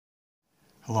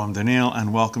Hello, I'm Daniel,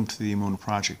 and welcome to the Emunah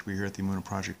Project. We here at the Emunah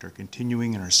Project are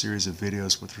continuing in our series of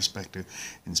videos with respect to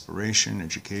inspiration,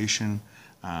 education,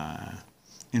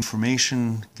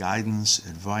 information, guidance,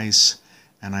 advice,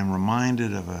 and I'm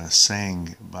reminded of a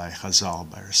saying by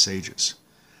Chazal, by our sages,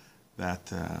 that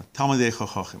Talmidei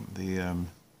Chacham, the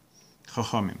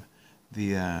Chachamim,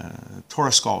 the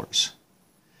Torah scholars,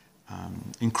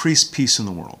 increase peace in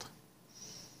the world.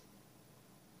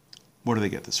 Where do they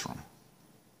get this from?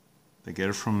 They get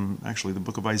it from, actually, the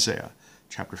book of Isiah,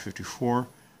 chapter 54,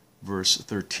 verse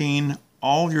 13.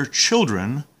 All your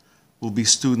children will be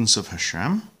students of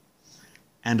Hashem,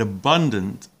 and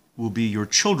abundant will be your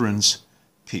children's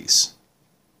peace.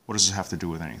 What does this have to do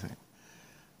with anything?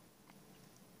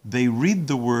 They read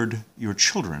the word your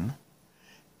children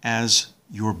as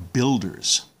your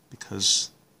builders,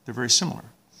 because they're very similar.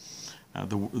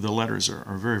 The letters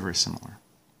are very, very similar.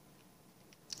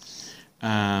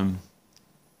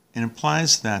 It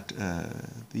implies that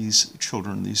these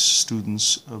children, these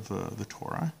students of the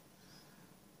Torah,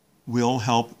 will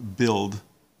help build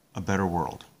a better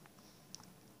world,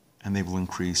 and they will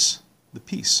increase the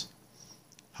peace.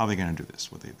 How are they going to do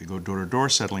this? Well, they go door to door,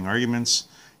 settling arguments,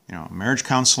 marriage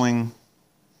counseling.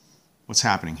 What's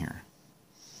happening here?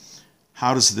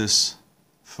 How does this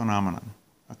phenomenon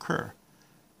occur?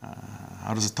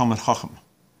 How does a Talmid Chacham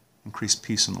increase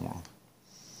peace in the world?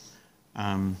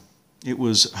 It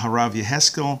was Rav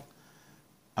Yehezkel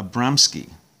Abramsky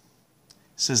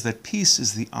says that peace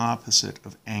is the opposite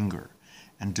of anger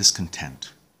and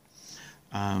discontent.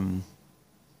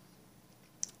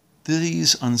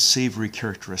 These unsavory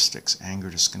characteristics,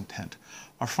 anger, discontent,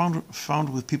 are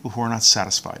found with people who are not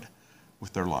satisfied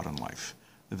with their lot in life.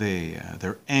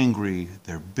 They're angry,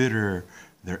 they're bitter,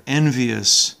 they're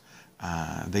envious,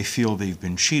 they feel they've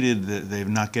been cheated, that they're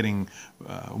not getting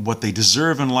what they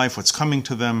deserve in life, what's coming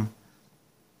to them.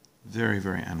 Very,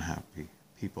 very unhappy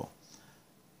people.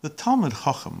 The Talmid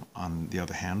Chacham, on the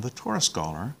other hand, the Torah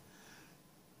scholar,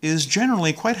 is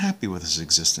generally quite happy with his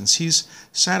existence. He's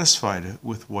satisfied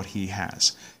with what he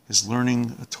has. His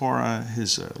learning Torah,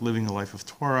 his living a life of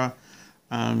Torah.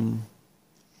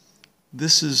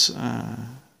 This is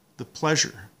the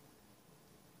pleasure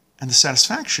and the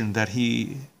satisfaction that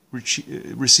he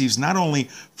receives not only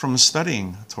from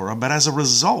studying Torah, but as a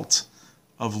result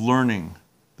of learning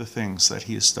the things that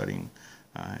he is studying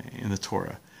in the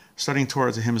Torah. Studying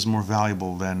Torah to him is more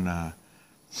valuable than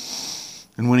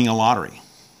winning a lottery.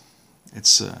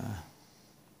 It's the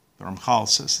Ramchal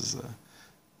says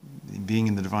being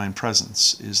in the divine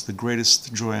presence is the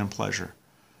greatest joy and pleasure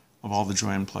of all the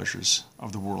joy and pleasures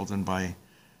of the world. And by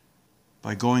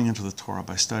going into the Torah,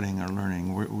 by studying or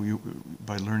learning,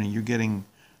 by learning, you're getting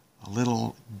a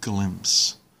little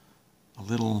glimpse, a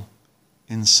little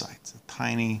insight, a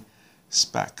tiny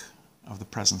speck of the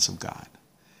presence of God.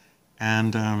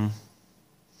 And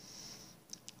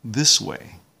this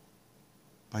way,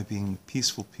 by being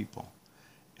peaceful people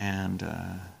and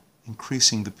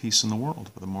increasing the peace in the world,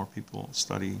 the more people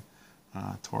study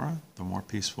Torah, the more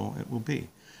peaceful it will be.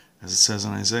 As it says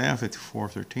in Isaiah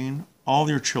 54:13, all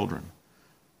your children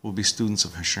will be students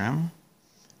of Hashem,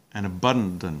 and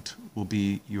abundant will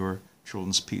be your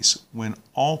children's peace. When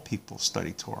all people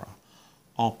study Torah,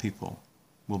 all people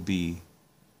will be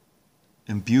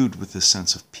imbued with this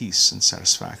sense of peace and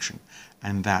satisfaction,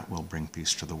 and that will bring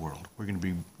peace to the world. We're going to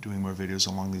be doing more videos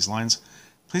along these lines.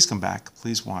 Please come back,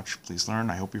 please watch, please learn.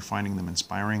 I hope you're finding them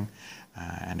inspiring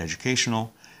and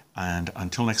educational. And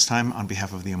until next time, on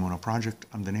behalf of the Emunah Project,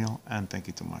 I'm Daniel, and thank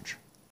you too much.